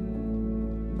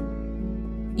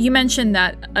 You mentioned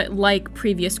that, like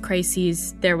previous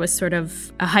crises, there was sort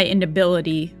of a heightened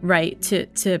ability, right,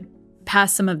 to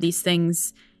pass some of these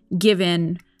things,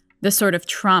 given the sort of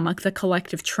trauma, the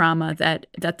collective trauma that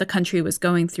the country was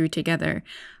going through together.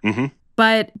 Mm-hmm.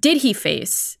 But did he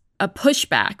face a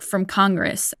pushback from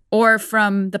Congress or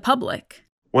from the public?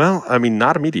 Well,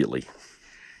 not immediately.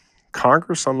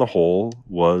 Congress on the whole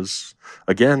was,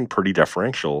 again, pretty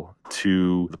deferential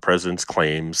to the president's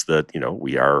claims that,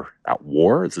 we are at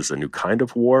war. This is a new kind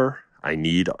of war. I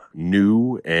need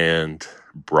new and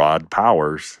broad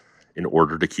powers in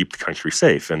order to keep the country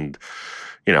safe. And,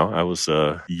 I was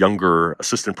a younger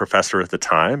assistant professor at the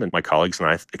time, and my colleagues and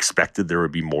I expected there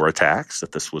would be more attacks,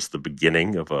 that this was the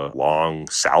beginning of a long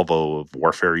salvo of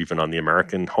warfare even on the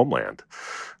American homeland.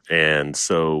 And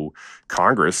so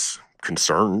Congress,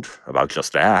 concerned about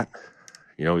just that,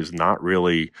 is not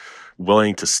really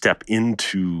willing to step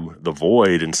into the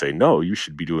void and say, no, you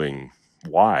should be doing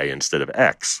Y instead of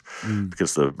X.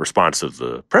 Because the response of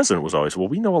the president was always, well,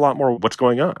 we know a lot more what's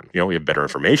going on. We have better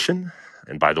information.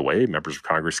 And by the way, members of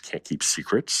Congress can't keep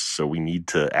secrets, so we need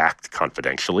to act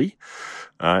confidentially.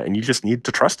 And you just need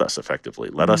to trust us effectively.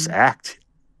 Let us act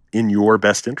in your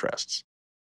best interests.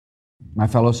 My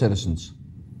fellow citizens,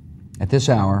 at this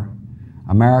hour,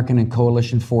 American and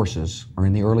coalition forces are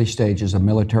in the early stages of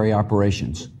military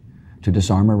operations to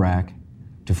disarm Iraq,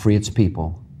 to free its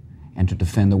people, and to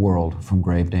defend the world from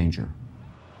grave danger.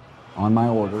 On my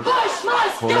orders,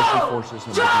 coalition forces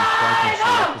have begun striking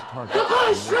selected targets.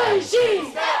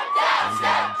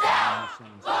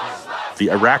 The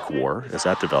Iraq War, as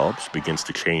that develops, begins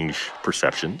to change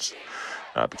perceptions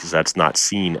because that's not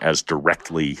seen as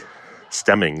directly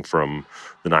stemming from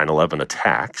the 9/11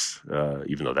 attacks,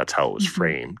 even though that's how it was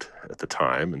framed at the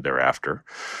time and thereafter.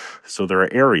 So there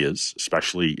are areas,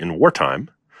 especially in wartime,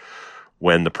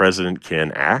 when the president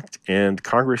can act and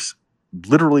Congress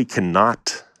literally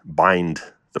cannot bind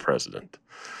the president.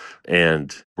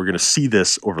 And we're going to see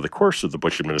this over the course of the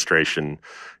Bush administration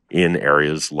in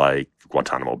areas like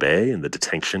Guantanamo Bay and the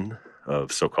detention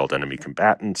of so-called enemy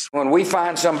combatants. When we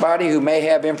find somebody who may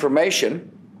have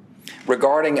information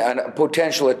regarding a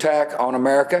potential attack on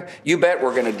America, you bet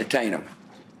we're going to detain them.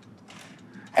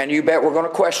 And you bet we're going to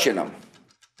question them.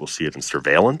 We'll see it in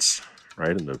surveillance,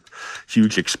 right? And the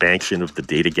huge expansion of the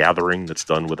data gathering that's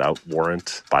done without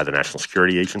warrant by the National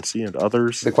Security Agency and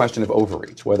others. The question of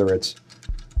overreach, whether it's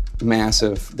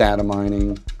massive data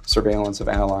mining, surveillance of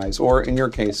allies, or in your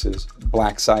cases,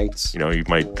 black sites. You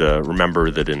might remember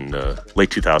that in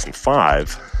late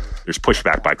 2005, there's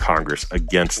pushback by Congress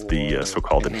against the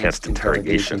so-called enhanced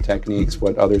interrogation techniques,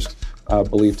 what others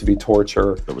believe to be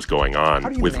torture. That was going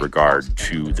on with regard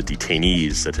to the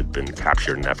detainees that had been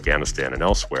captured in Afghanistan and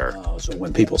elsewhere. So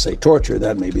when people say torture,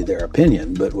 that may be their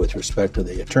opinion, but with respect to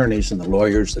the attorneys and the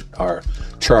lawyers that are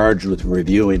charged with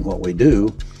reviewing what we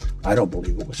do, I don't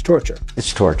believe it was torture.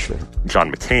 It's torture.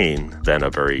 John McCain, then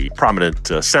a very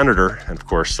prominent senator, and of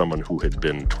course someone who had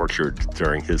been tortured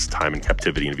during his time in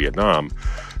captivity in Vietnam,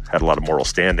 had a lot of moral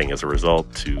standing as a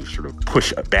result to sort of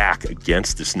push back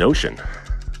against this notion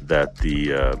that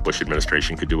the Bush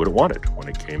administration could do what it wanted when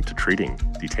it came to treating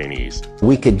detainees.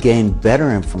 We could gain better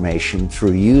information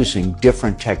through using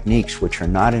different techniques which are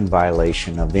not in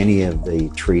violation of any of the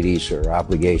treaties or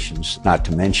obligations, not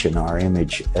to mention our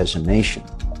image as a nation.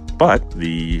 But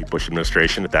the Bush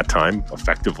administration at that time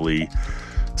effectively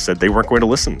said they weren't going to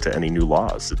listen to any new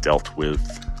laws that dealt with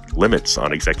limits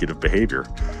on executive behavior.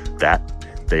 That,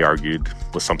 they argued,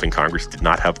 was something Congress did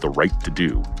not have the right to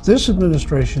do. This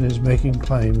administration is making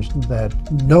claims that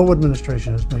no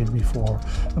administration has made before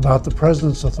about the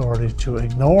president's authority to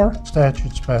ignore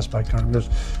statutes passed by Congress,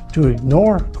 to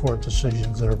ignore court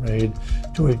decisions that are made,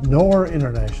 to ignore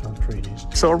international treaties.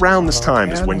 So around this time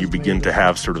is when you begin to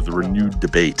have sort of the renewed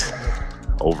debate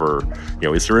over,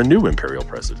 is there a new imperial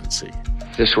presidency?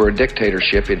 If this were a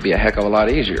dictatorship, it'd be a heck of a lot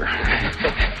easier.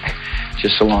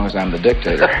 Just so long as I'm the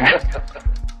dictator.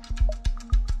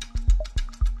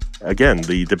 Again,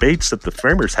 the debates that the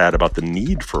framers had about the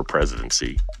need for a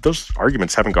presidency, those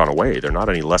arguments haven't gone away. They're not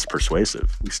any less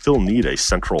persuasive. We still need a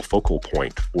central focal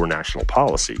point for national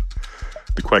policy.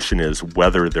 The question is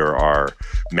whether there are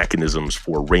mechanisms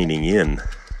for reining in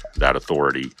that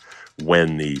authority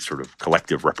when the sort of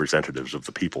collective representatives of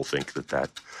the people think that that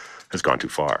has gone too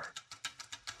far.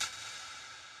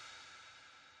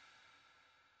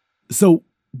 So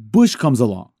Bush comes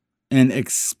along and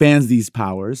expands these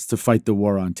powers to fight the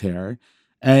war on terror.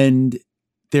 And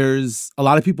there's a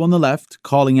lot of people on the left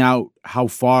calling out how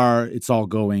far it's all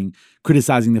going,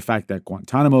 criticizing the fact that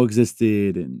Guantanamo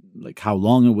existed and like how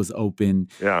long it was open.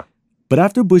 Yeah. But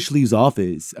after Bush leaves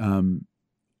office,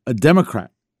 a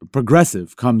Democrat, a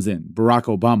progressive, comes in, Barack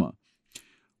Obama.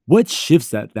 What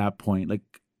shifts at that point? Like,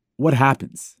 what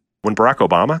happens? When Barack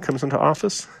Obama comes into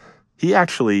office, he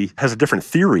actually has a different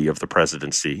theory of the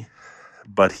presidency,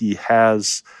 but he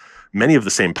has many of the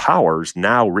same powers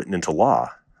now written into law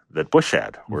that Bush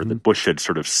had, or that Bush had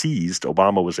sort of seized.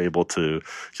 Obama was able to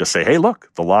just say, hey,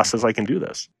 look, the law says I can do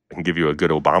this. I can give you a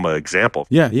good Obama example.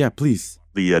 Yeah, please.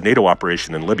 The NATO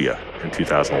operation in Libya in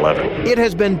 2011. It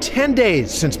has been 10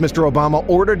 days since Mr. Obama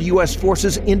ordered U.S.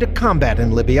 forces into combat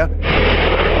in Libya.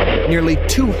 Nearly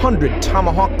 200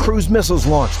 Tomahawk cruise missiles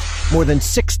launched, more than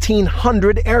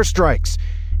 1,600 airstrikes.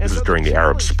 This is during the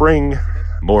Arab Spring.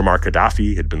 Muammar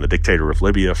Gaddafi had been the dictator of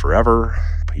Libya forever.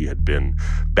 He had been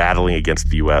battling against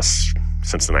the U.S.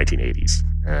 since the 1980s,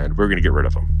 and we're going to get rid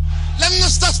of him.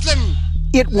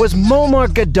 It was Muammar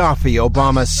Gaddafi,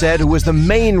 Obama said, who was the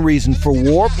main reason for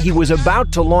war. He was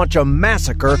about to launch a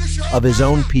massacre of his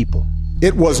own people.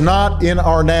 It was not in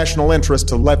our national interest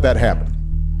to let that happen.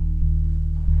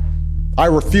 I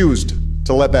refused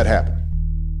to let that happen.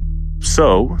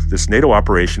 So this NATO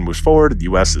operation moves forward. The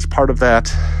U.S. is part of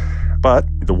that. But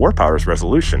the War Powers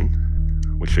Resolution,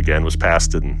 which again was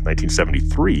passed in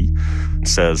 1973,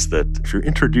 says that if you're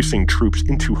introducing troops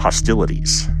into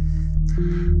hostilities,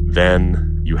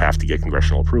 then you have to get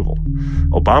congressional approval.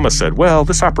 Obama said, well,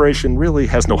 this operation really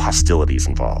has no hostilities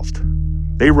involved.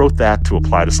 They wrote that to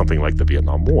apply to something like the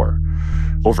Vietnam War.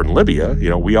 Over in Libya,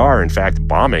 we are in fact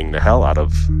bombing the hell out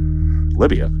of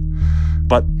Libya,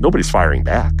 but nobody's firing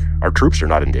back. Our troops are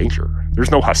not in danger. There's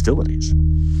no hostilities.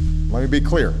 Let me be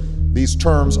clear. These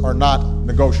terms are not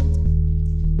negotiable.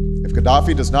 If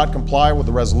Gaddafi does not comply with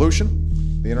the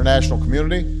resolution, the international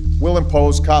community will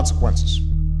impose consequences,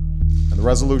 and the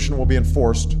resolution will be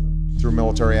enforced through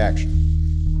military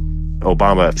action.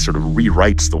 Obama sort of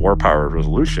rewrites the War Powers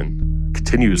Resolution,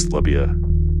 continues the Libya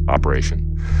operation,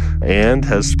 and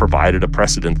has provided a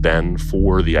precedent then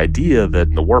for the idea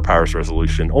that the War Powers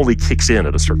Resolution only kicks in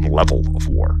at a certain level of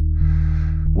war,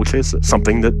 which is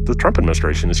something that the Trump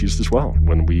administration has used as well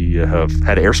when we have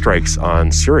had airstrikes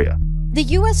on Syria. The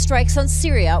U.S. strikes on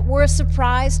Syria were a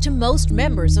surprise to most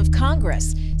members of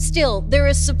Congress. Still, there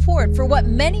is support for what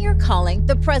many are calling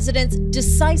the president's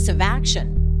decisive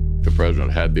action. The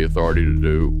president had the authority to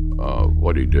do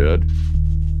what he did,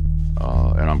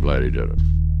 and I'm glad he did it.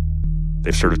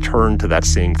 They've sort of turned to that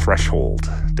same threshold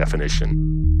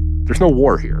definition. There's no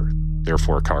war here,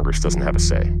 therefore Congress doesn't have a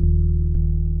say.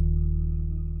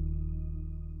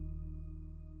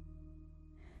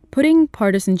 Putting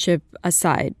partisanship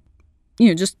aside,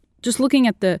 just looking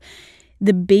at the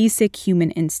basic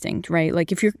human instinct, right?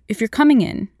 Like if you're coming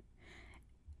in,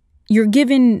 you're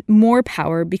given more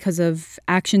power because of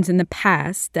actions in the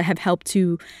past that have helped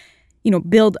to,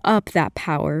 build up that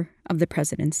power of the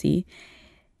presidency.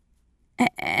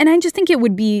 And I just think it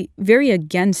would be very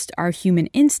against our human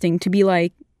instinct to be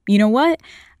like, you know what?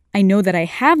 I know that I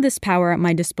have this power at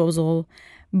my disposal,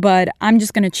 but I'm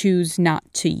just going to choose not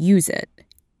to use it.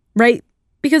 Right?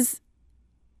 Because,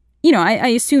 I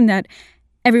assume that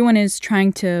everyone is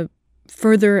trying to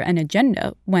further an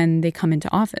agenda when they come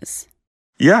into office.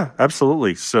 Yeah,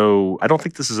 absolutely. So I don't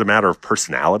think this is a matter of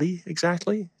personality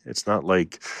exactly. It's not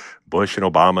like Bush and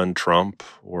Obama and Trump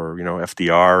or,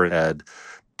 FDR had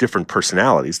different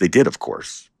personalities. They did, of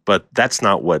course, but that's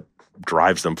not what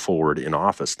drives them forward in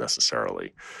office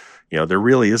necessarily. There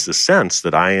really is a sense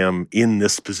that I am in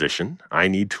this position. I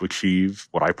need to achieve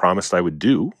what I promised I would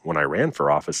do when I ran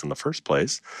for office in the first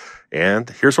place. And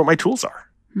here's what my tools are.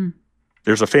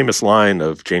 There's a famous line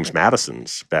of James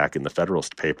Madison's back in the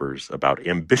Federalist Papers about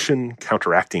ambition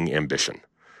counteracting ambition.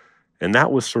 And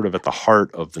that was sort of at the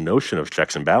heart of the notion of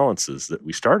checks and balances that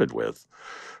we started with.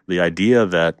 The idea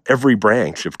that every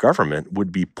branch of government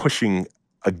would be pushing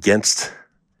against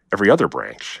every other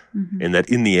branch, and that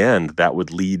in the end, that would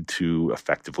lead to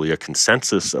effectively a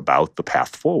consensus about the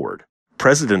path forward.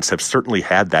 Presidents have certainly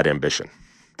had that ambition.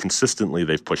 Consistently,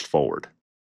 they've pushed forward.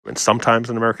 And sometimes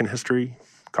in American history,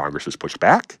 Congress has pushed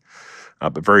back,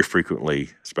 but very frequently,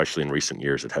 especially in recent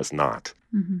years, it has not.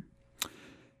 Mm-hmm.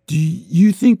 Do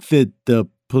you think that the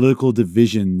political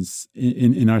divisions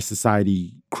in our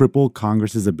society cripple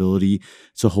Congress's ability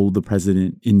to hold the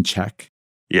president in check?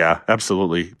 Yeah,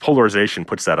 absolutely. Polarization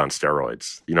puts that on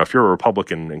steroids. If you're a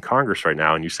Republican in Congress right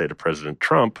now and you say to President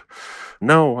Trump,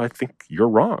 no, I think you're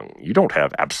wrong. You don't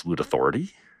have absolute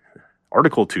authority.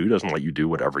 Article 2 doesn't let you do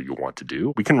whatever you want to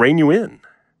do. We can rein you in.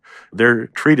 They're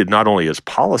treated not only as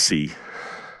policy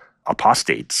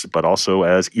apostates, but also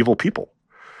as evil people,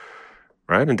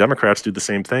 right? And Democrats do the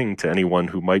same thing to anyone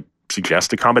who might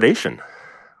suggest accommodation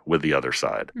with the other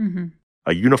side. Mm-hmm.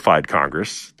 A unified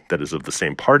Congress that is of the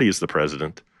same party as the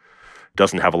president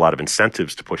doesn't have a lot of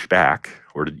incentives to push back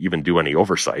or to even do any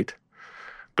oversight.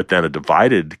 But then a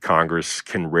divided Congress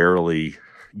can rarely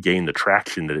gain the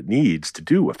traction that it needs to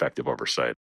do effective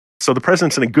oversight. So the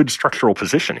president's in a good structural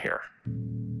position here.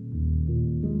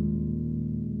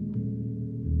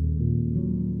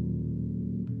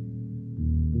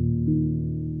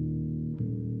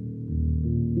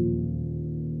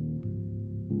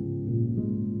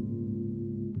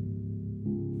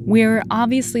 We're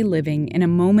obviously living in a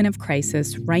moment of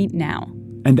crisis right now.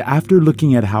 And after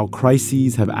looking at how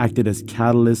crises have acted as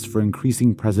catalysts for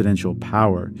increasing presidential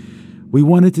power, we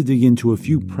wanted to dig into a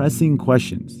few pressing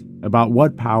questions about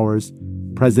what powers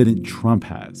President Trump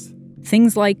has.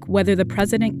 Things like whether the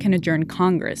president can adjourn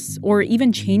Congress or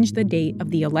even change the date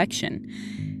of the election.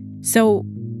 So,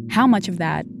 how much of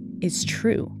that is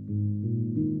true?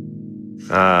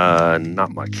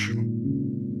 Not much.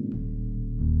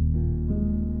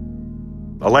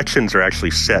 Elections are actually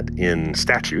set in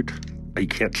statute. You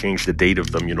can't change the date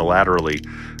of them unilaterally.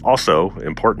 Also,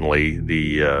 importantly,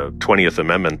 the 20th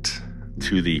Amendment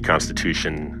to the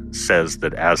Constitution says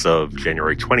that as of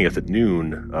January 20th at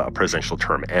noon, a presidential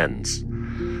term ends.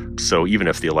 So even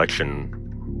if the election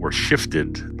were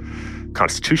shifted,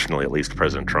 constitutionally at least,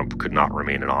 President Trump could not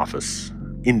remain in office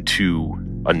into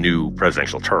a new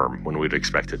presidential term when we'd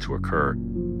expect it to occur.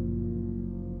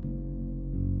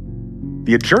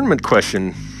 The adjournment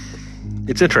question,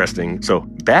 it's interesting. So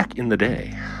back in the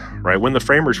day, right, when the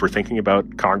framers were thinking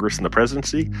about Congress and the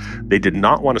presidency, they did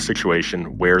not want a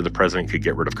situation where the president could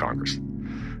get rid of Congress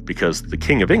because the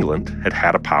King of England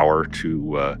had a power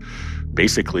to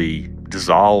basically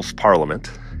dissolve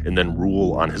Parliament and then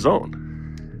rule on his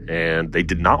own. And they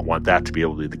did not want that to be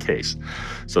able to be the case.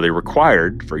 So they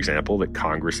required, for example, that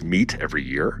Congress meet every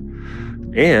year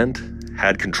and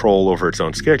had control over its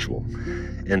own schedule.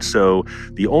 And so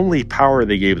the only power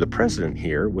they gave the president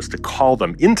here was to call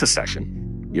them into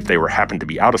session if they happened to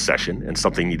be out of session and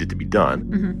something needed to be done.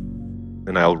 Mm-hmm.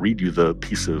 And I'll read you the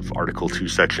piece of Article 2,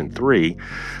 Section 3.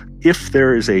 If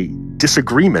there is a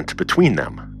disagreement between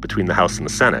them, between the House and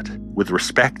the Senate, with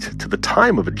respect to the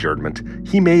time of adjournment,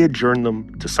 he may adjourn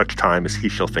them to such time as he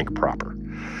shall think proper.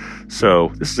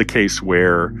 So this is a case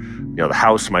where, the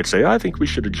House might say, I think we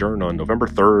should adjourn on November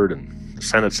 3rd, and the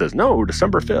Senate says, no,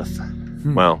 December 5th.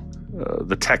 Well,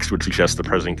 the text would suggest the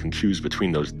president can choose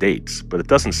between those dates, but it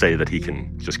doesn't say that he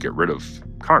can just get rid of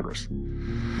Congress.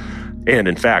 And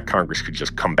in fact, Congress could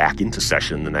just come back into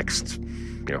session the next,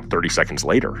 30 seconds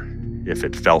later if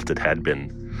it felt it had been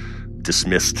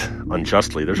dismissed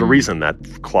unjustly. There's a reason that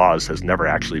clause has never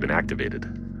actually been activated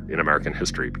in American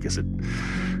history because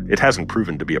it hasn't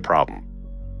proven to be a problem.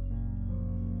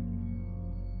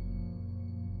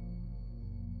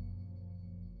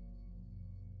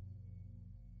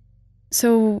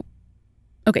 So,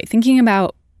 okay, thinking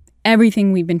about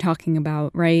everything we've been talking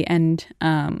about, right? And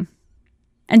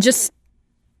just,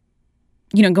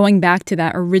 going back to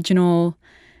that original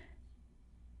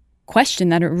question,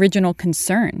 that original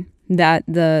concern that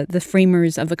the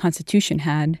framers of the Constitution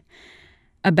had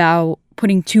about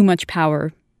putting too much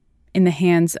power in the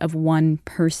hands of one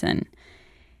person.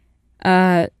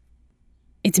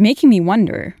 It's making me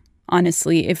wonder,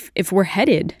 honestly, if we're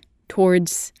headed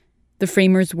towards the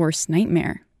framers' worst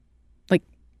nightmare. Like,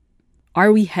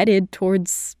 are we headed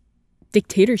towards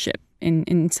dictatorship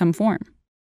in some form?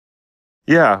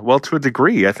 Yeah, well, to a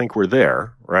degree, I think we're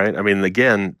there, right? I mean,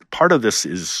 again, part of this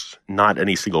is not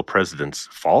any single president's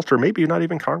fault, or maybe not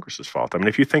even Congress's fault. I mean,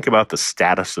 if you think about the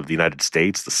status of the United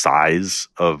States, the size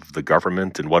of the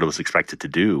government and what it was expected to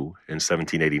do in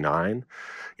 1789,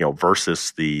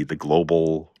 versus the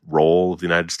global role of the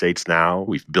United States now,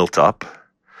 we've built up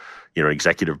an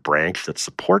executive branch that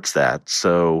supports that.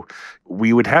 So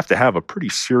we would have to have a pretty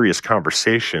serious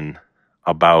conversation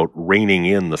about reining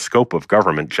in the scope of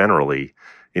government generally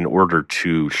in order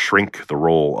to shrink the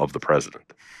role of the president.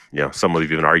 some have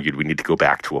even argued we need to go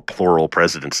back to a plural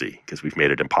presidency because we've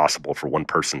made it impossible for one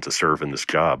person to serve in this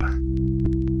job.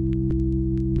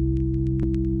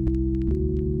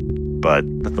 But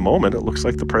at the moment, it looks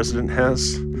like the president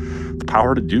has the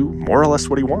power to do more or less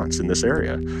what he wants in this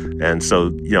area. And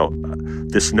so,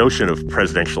 this notion of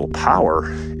presidential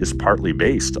power is partly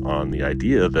based on the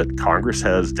idea that Congress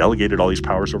has delegated all these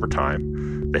powers over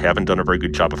time. They haven't done a very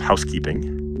good job of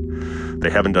housekeeping. They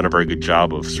haven't done a very good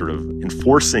job of sort of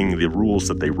enforcing the rules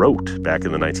that they wrote back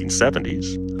in the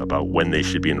 1970s about when they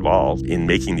should be involved in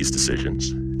making these decisions.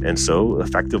 And so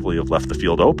effectively have left the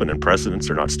field open, and presidents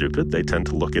are not stupid. They tend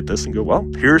to look at this and go, well,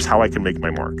 here's how I can make my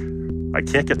mark. I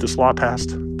can't get this law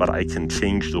passed, but I can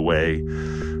change the way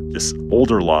this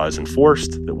older law is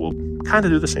enforced that will kind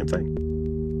of do the same thing.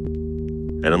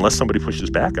 And unless somebody pushes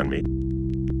back on me,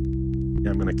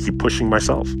 I'm going to keep pushing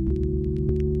myself.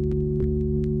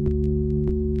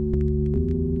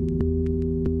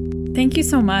 Thank you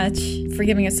so much for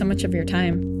giving us so much of your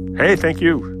time. Hey, thank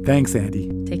you. Thanks,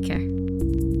 Andy. Take care.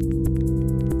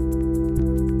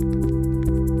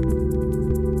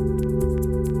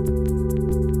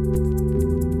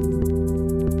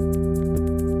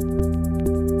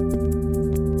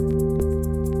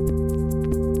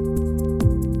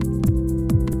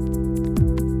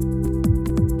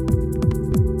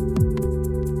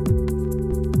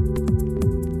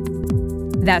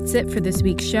 That's it for this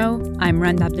week's show. I'm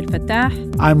Rand Abdel Fattah.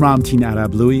 I'm Ramtin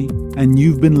Arablouei, and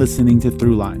you've been listening to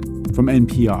Throughline from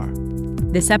NPR.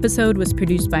 This episode was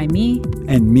produced by me.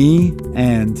 And me,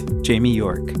 and Jamie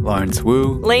York, Lawrence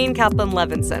Wu, Lane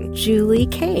Kaplan-Levinson, Julie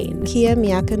Kane, Kia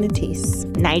Miaka Natis,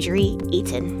 Nigeri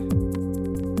Eaton.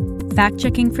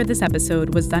 Fact-checking for this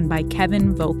episode was done by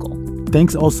Kevin Vogel.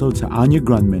 Thanks also to Anya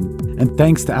Grundmann, and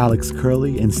thanks to Alex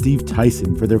Curley and Steve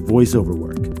Tyson for their voiceover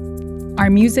work. Our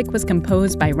music was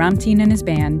composed by Ramtin and his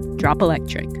band, Drop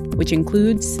Electric, which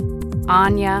includes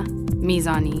Anya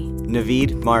Mizani,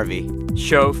 Naveed Marvi,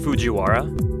 Sho Fujiwara.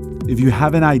 If you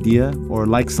have an idea or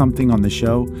like something on the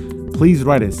show, please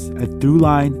write us at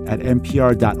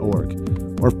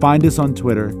throughline@npr.org or find us on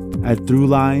Twitter at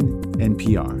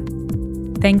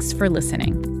ThroughlineNPR. Thanks for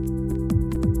listening.